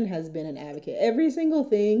 This man has been an advocate. Every single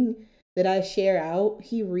thing that I share out,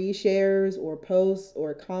 he reshares or posts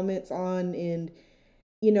or comments on. And,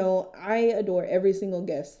 I adore every single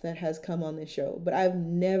guest that has come on this show. But I've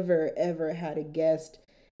never, ever had a guest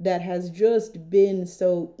that has just been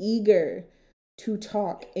so eager to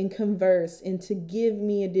talk and converse and to give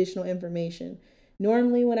me additional information.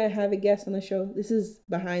 Normally, when I have a guest on the show, this is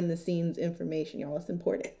behind the scenes information, y'all. It's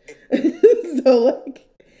important. So, like,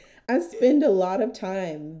 I Yeah. spend a lot of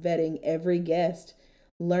time vetting every guest,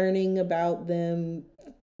 learning about them,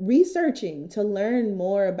 researching to learn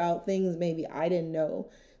more about things maybe I didn't know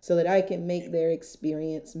so that I can make their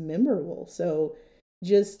experience memorable. So,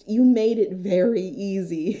 just you made it very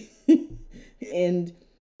easy. Yeah. And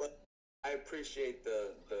But I appreciate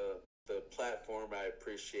the platform. I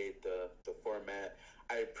appreciate the format.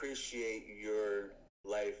 I appreciate your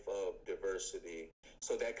life of diversity.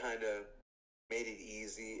 So that kind of made it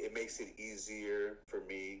easy. It makes it easier for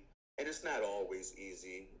me. And it's not always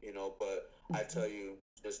easy, but I tell you,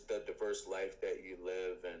 just the diverse life that you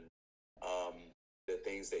live and the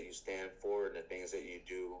things that you stand for and the things that you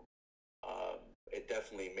do, it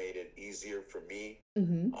definitely made it easier for me,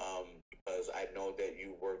 because I know that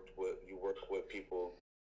you work with people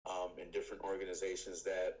in different organizations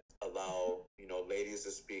that allow ladies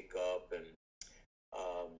to speak up and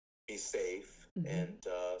be safe, and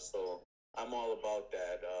so I'm all about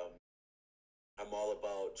that. I'm all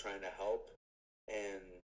about trying to help, and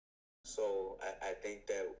so I think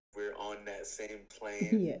that we're on that same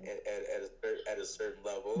plane at a certain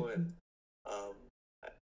level, and um,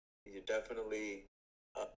 you're definitely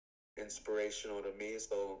inspirational to me.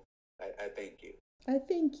 So I thank you. I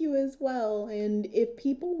thank you as well. And if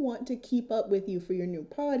people want to keep up with you for your new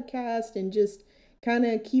podcast and just kind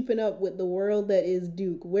of keeping up with the world that is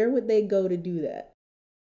Duke, where would they go to do that?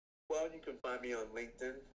 Well, you can find me on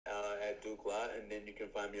LinkedIn at Duke Lott, and then you can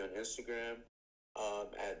find me on Instagram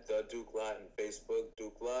at the Duke Lott, and Facebook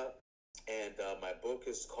Duke Lott. And my book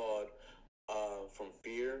is called From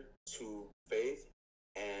Fear to Faith,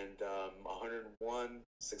 and 101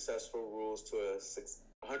 rules to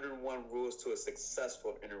a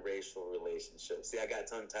successful interracial relationship. See, I got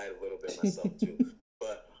tongue tied a little bit myself too,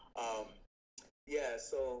 but yeah.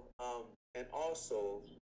 So and also,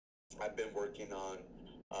 I've been working on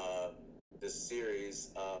this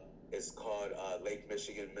series. It's called Lake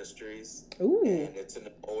Michigan Mysteries. Ooh. And it's in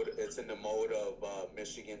the mode of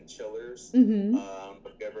Michigan Chillers. Mm-hmm. I don't know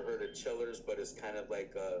if you ever heard of Chillers, but it's kind of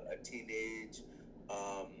like a teenage,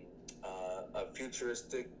 a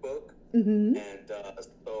futuristic book. Mm-hmm. And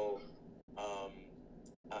so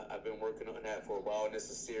I've been working on that for a while, and it's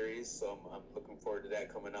a series, so I'm looking forward to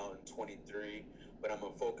that coming out in 23. But I'm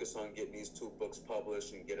gonna focus on getting these 2 books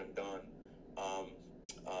published and get them done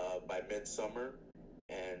by midsummer.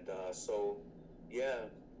 And so, yeah,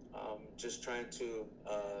 just trying to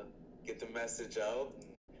get the message out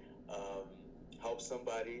and help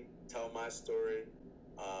somebody, tell my story,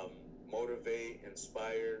 motivate,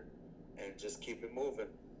 inspire, and just keep it moving.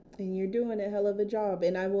 And you're doing a hell of a job.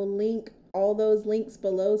 And I will link all those links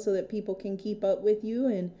below so that people can keep up with you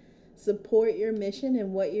and support your mission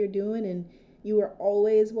and what you're doing. And you are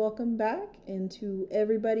always welcome back. And to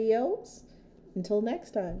everybody else, until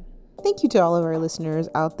next time. Thank you to all of our listeners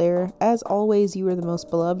out there. As always, you are the most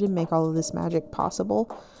beloved and make all of this magic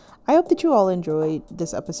possible. I hope that you all enjoyed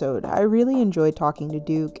this episode. I really enjoyed talking to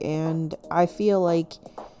Duke, and I feel like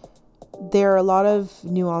there are a lot of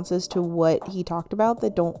nuances to what he talked about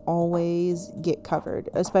that don't always get covered,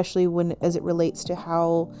 especially as it relates to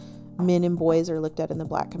how men and boys are looked at in the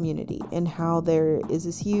Black community, and how there is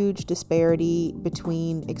this huge disparity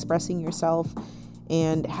between expressing yourself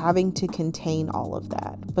and having to contain all of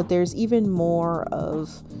that. But there's even more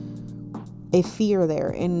of a fear there,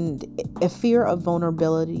 and a fear of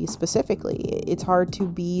vulnerability specifically. It's hard to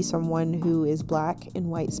be someone who is Black in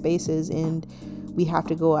white spaces, and we have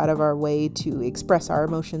to go out of our way to express our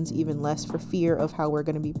emotions even less for fear of how we're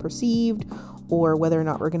going to be perceived, or whether or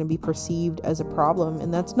not we're going to be perceived as a problem.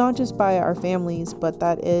 And that's not just by our families, but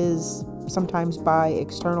that is sometimes by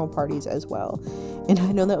external parties as well. And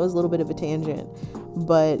I know that was a little bit of a tangent,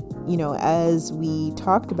 but as we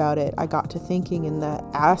talked about it, I got to thinking, and that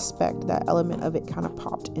element of it kind of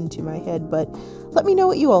popped into my head. But let me know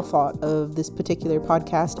what you all thought of this particular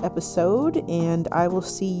podcast episode, and I will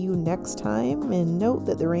see you next time. And note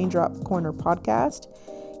that the Raindrop Corner Podcast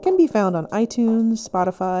can be found on iTunes,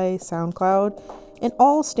 Spotify, SoundCloud, and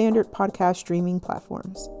all standard podcast streaming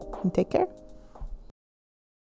platforms. And take care.